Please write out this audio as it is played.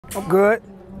Oh, good.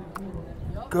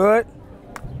 Good.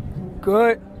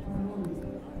 Good.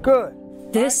 Good.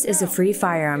 This is a free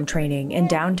firearm training in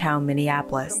downtown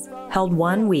Minneapolis, held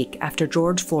 1 week after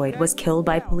George Floyd was killed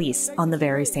by police on the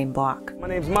very same block. My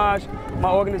name's Maj.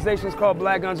 My organization is called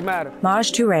Black Guns Matter.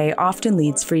 Maj Toure often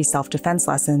leads free self-defense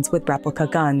lessons with replica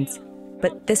guns,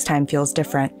 but this time feels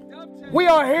different. We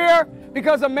are here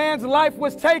because a man's life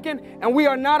was taken, and we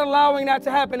are not allowing that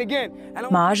to happen again.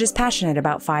 Maj is passionate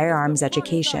about firearms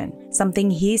education, something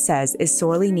he says is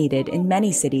sorely needed in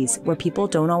many cities where people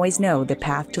don't always know the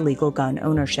path to legal gun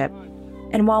ownership.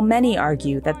 And while many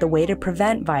argue that the way to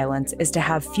prevent violence is to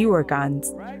have fewer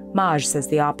guns, Maj says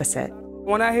the opposite.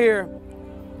 When I hear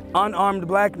unarmed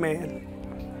black man,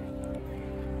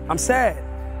 I'm sad,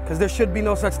 because there should be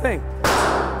no such thing.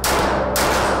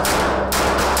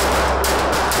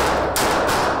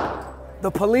 The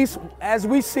police, as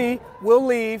we see, will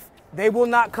leave. They will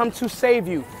not come to save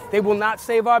you. They will not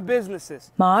save our businesses.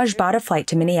 Maj bought a flight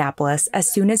to Minneapolis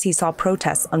as soon as he saw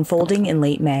protests unfolding in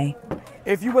late May.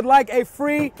 If you would like a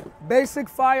free basic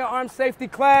firearm safety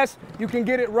class, you can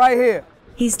get it right here.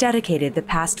 He's dedicated the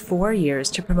past 4 years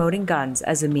to promoting guns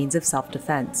as a means of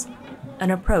self-defense,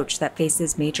 an approach that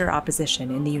faces major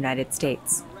opposition in the United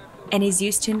States. And he's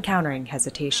used to encountering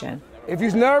hesitation. If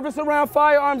you're nervous around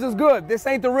firearms, it's good. This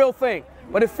ain't the real thing.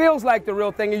 But it feels like the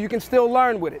real thing, and you can still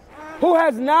learn with it. Who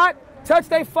has not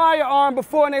touched a firearm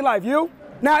before in their life? You?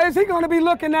 Now, is he going to be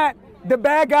looking at the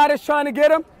bad guy that's trying to get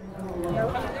him?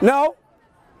 No.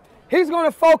 He's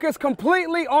going to focus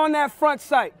completely on that front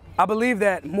sight. I believe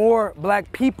that more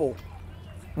black people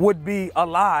would be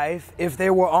alive if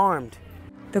they were armed.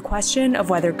 The question of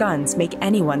whether guns make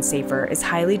anyone safer is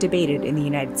highly debated in the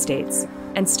United States,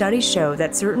 and studies show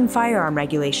that certain firearm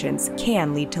regulations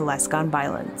can lead to less gun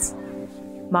violence.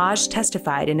 Maj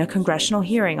testified in a congressional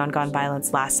hearing on gun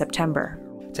violence last September.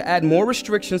 To add more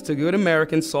restrictions to good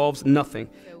Americans solves nothing.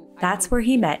 That's where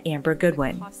he met Amber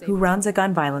Goodwin, who runs a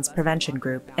gun violence prevention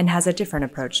group and has a different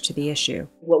approach to the issue.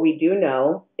 What we do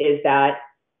know is that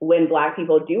when black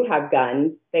people do have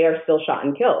guns, they are still shot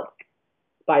and killed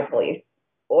by police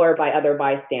or by other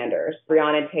bystanders.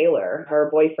 Breonna Taylor, her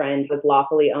boyfriend was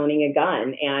lawfully owning a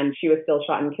gun and she was still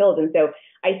shot and killed. And so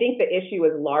I think the issue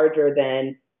is larger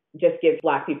than just give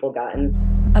black people guns.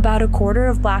 About a quarter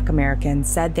of black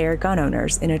Americans said they are gun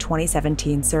owners in a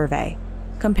 2017 survey,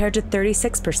 compared to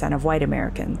 36% of white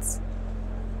Americans.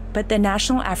 But the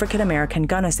National African American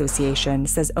Gun Association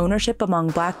says ownership among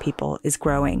black people is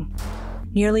growing.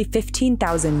 Nearly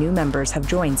 15,000 new members have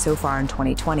joined so far in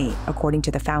 2020, according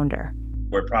to the founder.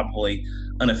 We're probably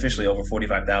unofficially over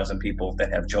 45,000 people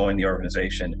that have joined the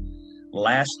organization.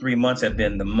 Last 3 months have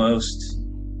been the most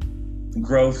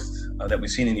growth that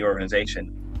we've seen in the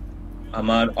organization.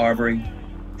 Ahmaud Arbery,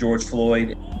 George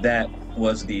Floyd, that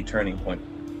was the turning point.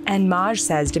 And Maj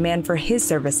says demand for his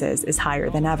services is higher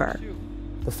than ever.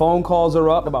 The phone calls are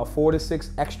up, about 4 to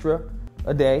 6 extra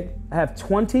a day. I have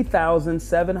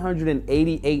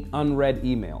 20,788 unread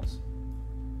emails.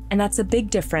 And that's a big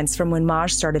difference from when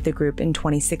Maj started the group in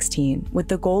 2016, with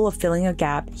the goal of filling a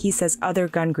gap he says other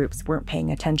gun groups weren't paying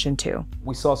attention to.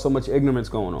 We saw so much ignorance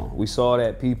going on. We saw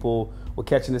that people were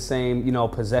catching the same,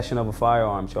 possession of a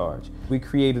firearm charge. We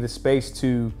created a space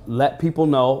to let people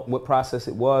know what process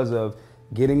it was of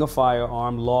getting a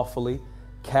firearm lawfully,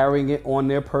 carrying it on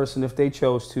their person if they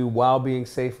chose to, while being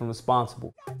safe and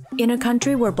responsible. In a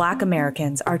country where black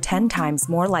Americans are 10 times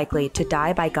more likely to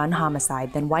die by gun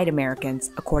homicide than white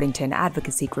Americans, according to an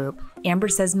advocacy group, Amber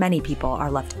says many people are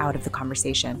left out of the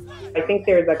conversation. I think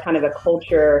there's a kind of a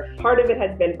culture, part of it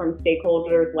has been from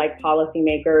stakeholders like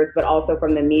policymakers, but also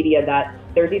from the media, that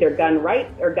there's either gun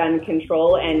rights or gun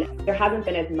control, and there hasn't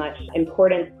been as much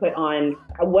importance put on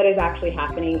what is actually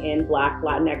happening in Black,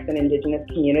 Latinx, and Indigenous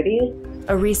communities.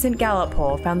 A recent Gallup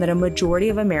poll found that a majority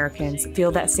of Americans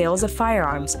feel that sales of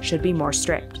firearms should be more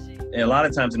strict. And a lot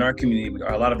of times in our community,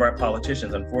 a lot of our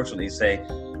politicians, unfortunately, say,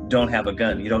 don't have a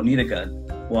gun, you don't need a gun.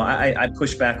 Well, I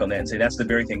push back on that and say that's the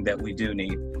very thing that we do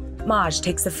need. Maj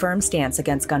takes a firm stance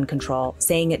against gun control,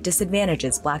 saying it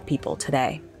disadvantages black people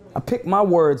today. I pick my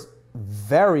words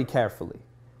very carefully.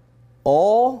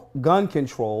 All gun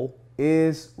control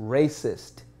is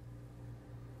racist.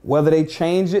 Whether they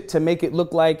change it to make it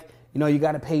look like, you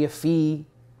got to pay a fee,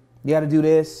 you got to do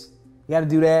this, you got to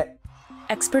do that.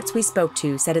 Experts we spoke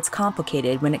to said it's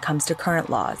complicated when it comes to current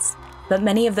laws, but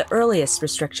many of the earliest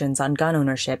restrictions on gun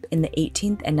ownership in the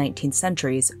 18th and 19th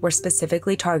centuries were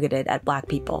specifically targeted at black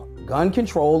people. Gun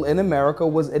control in America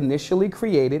was initially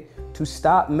created to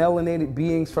stop melanated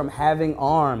beings from having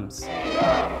arms.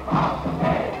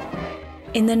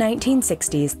 In the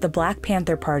 1960s, the Black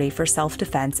Panther Party for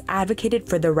Self-Defense advocated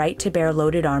for the right to bear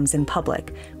loaded arms in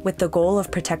public, with the goal of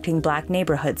protecting Black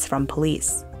neighborhoods from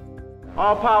police.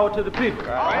 All power to the people.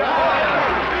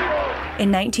 In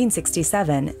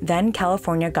 1967, then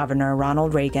California Governor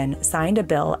Ronald Reagan signed a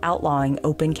bill outlawing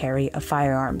open carry of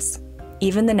firearms.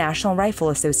 Even the National Rifle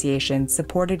Association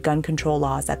supported gun control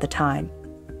laws at the time.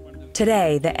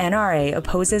 Today, the NRA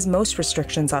opposes most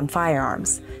restrictions on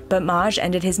firearms, but Maj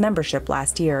ended his membership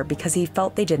last year because he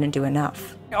felt they didn't do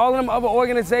enough. All of them other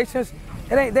organizations,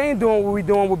 they ain't doing what we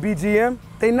doing with BGM.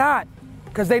 They not,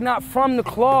 because they not from the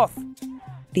cloth.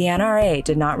 The NRA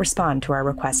did not respond to our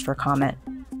request for comment.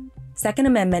 Second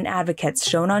Amendment advocates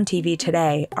shown on TV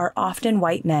today are often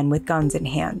white men with guns in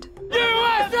hand.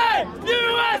 USA!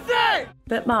 USA!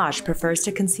 But Maj prefers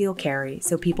to conceal carry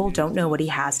so people don't know what he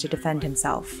has to defend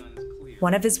himself.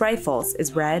 One of his rifles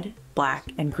is red,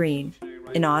 black, and green,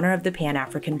 in honor of the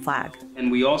Pan-African flag.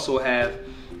 And we also have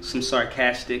some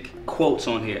sarcastic quotes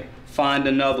on here. Find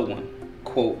another one,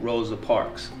 quote Rosa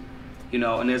Parks. You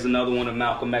know, and there's another one of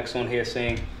Malcolm X on here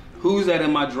saying, who's that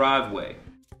in my driveway?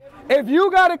 If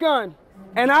you got a gun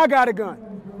and I got a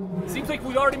gun. Seems like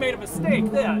we already made a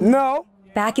mistake then. No.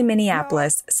 Back in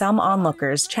Minneapolis, some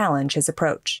onlookers challenge his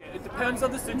approach. It depends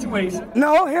on the situation.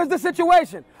 No, here's the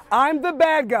situation. I'm the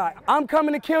bad guy. I'm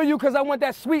coming to kill you because I want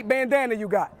that sweet bandana you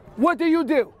got. What do?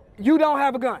 You don't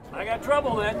have a gun. I got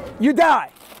trouble then. You die.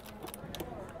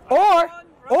 Or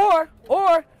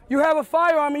you have a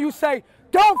firearm and you say,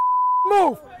 don't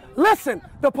move. Listen,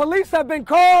 the police have been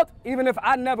called, even if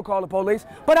I never call the police,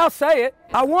 but I'll say it.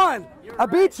 I won. I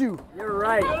beat you. You're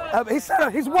right. He said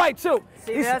he's white too.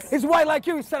 He's white like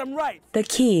you. He said I'm right. The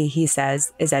key, he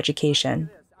says, is education.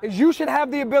 You should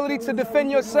have the ability to defend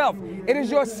yourself. It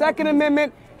is your Second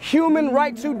Amendment human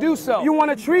right to do so. You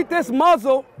want to treat this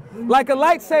muzzle like a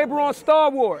lightsaber on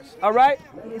Star Wars, all right?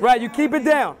 Right, you keep it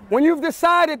down. When you've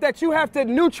decided that you have to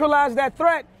neutralize that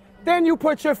threat, then you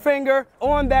put your finger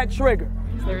on that trigger.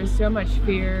 There is so much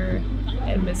fear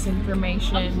and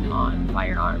misinformation on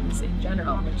firearms in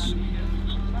general, which,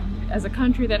 as a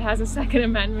country that has a Second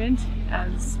Amendment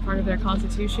as part of their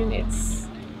Constitution, it's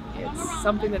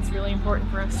something that's really important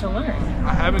for us to learn.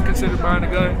 I haven't considered buying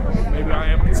a gun. Maybe I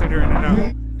am considering it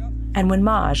now. And when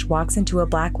Maj walks into a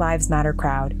Black Lives Matter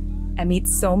crowd and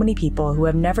meets so many people who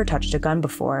have never touched a gun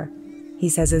before, he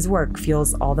says his work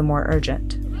feels all the more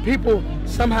urgent. People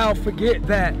somehow forget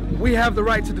that we have the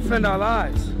right to defend our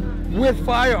lives with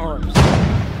firearms.